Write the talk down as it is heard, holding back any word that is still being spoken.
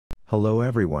Hello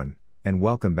everyone, and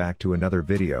welcome back to another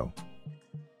video.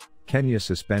 Kenya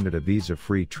suspended a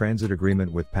visa-free transit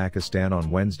agreement with Pakistan on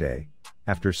Wednesday,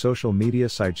 after social media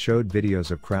sites showed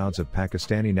videos of crowds of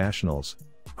Pakistani nationals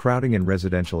crowding in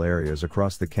residential areas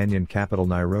across the Kenyan capital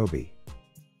Nairobi.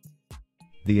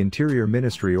 The Interior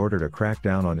Ministry ordered a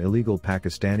crackdown on illegal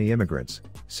Pakistani immigrants,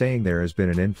 saying there has been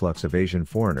an influx of Asian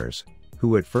foreigners,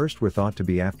 who at first were thought to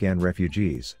be Afghan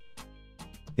refugees.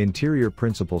 Interior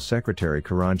Principal Secretary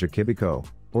Karanja Kibiko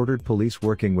ordered police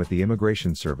working with the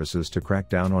immigration services to crack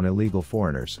down on illegal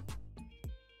foreigners.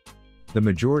 The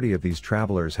majority of these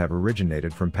travelers have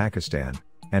originated from Pakistan,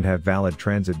 and have valid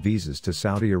transit visas to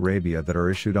Saudi Arabia that are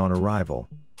issued on arrival,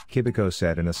 Kibiko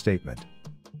said in a statement.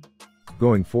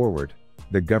 Going forward,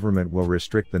 the government will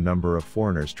restrict the number of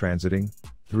foreigners transiting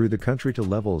through the country to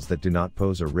levels that do not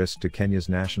pose a risk to Kenya's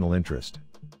national interest.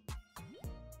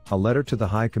 A letter to the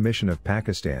High Commission of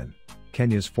Pakistan,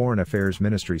 Kenya's Foreign Affairs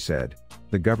Ministry said,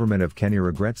 the government of Kenya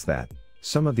regrets that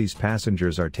some of these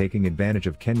passengers are taking advantage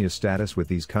of Kenya's status with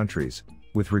these countries,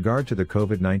 with regard to the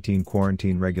COVID-19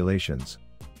 quarantine regulations.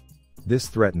 This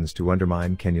threatens to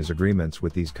undermine Kenya's agreements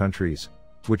with these countries,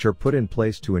 which are put in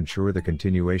place to ensure the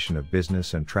continuation of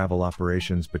business and travel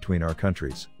operations between our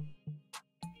countries.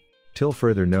 Till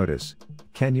further notice,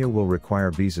 Kenya will require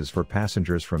visas for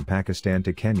passengers from Pakistan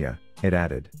to Kenya, it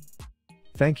added.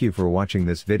 Thank you for watching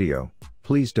this video.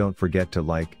 Please don't forget to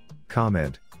like,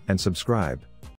 comment, and subscribe.